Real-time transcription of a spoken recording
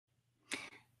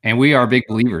And we are big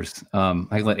believers.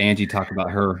 I let Angie talk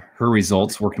about her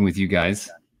results working with you guys.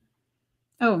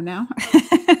 Oh, no.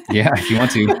 Yeah, if you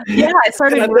want to. Yeah, I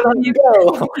started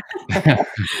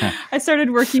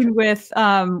working with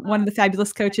one of the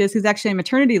fabulous coaches who's actually on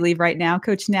maternity leave right now,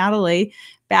 Coach Natalie,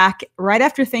 back right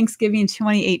after Thanksgiving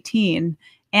 2018.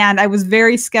 And I was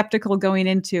very skeptical going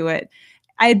into it.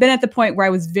 I had been at the point where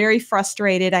I was very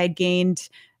frustrated. I had gained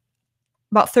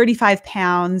about 35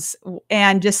 pounds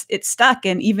and just it stuck.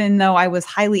 And even though I was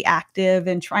highly active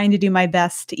and trying to do my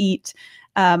best to eat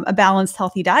a balanced,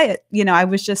 healthy diet, I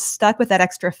was just stuck with that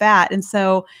extra fat. And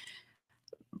so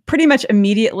pretty much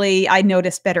immediately I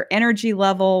noticed better energy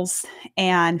levels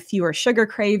and fewer sugar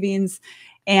cravings.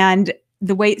 And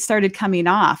the weight started coming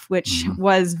off, which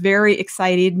was very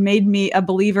exciting, made me a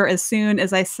believer as soon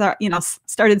as I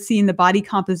started seeing the body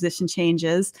composition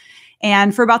changes.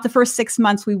 And for about the first 6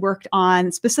 months, we worked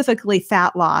on specifically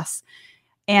fat loss.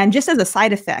 And just as a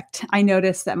side effect, I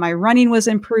noticed that my running was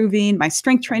improving, my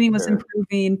strength training was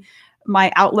improving,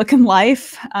 my outlook in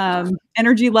life,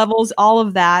 energy levels, all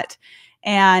of that.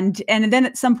 And then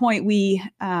at some point we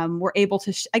were able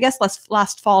to, I guess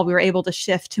last fall, we were able to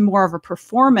shift to more of a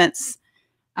performance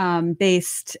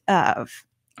based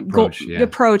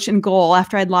approach and goal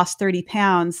after I'd lost 30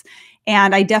 pounds.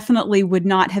 And I definitely would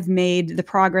not have made the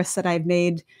progress that I've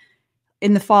made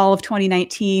in the fall of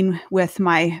 2019 with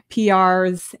my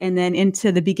PRs and then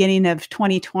into the beginning of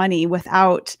 2020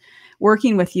 without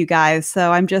working with you guys.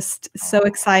 So I'm just so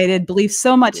excited, believe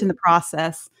so much in the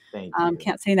process. Thank you.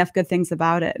 Can't say enough good things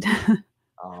about it.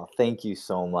 Oh, thank you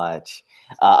so much.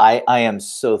 I am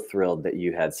so thrilled that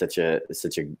you had such a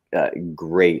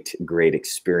great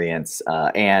experience,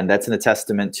 and that's a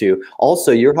testament to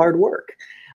also your hard work.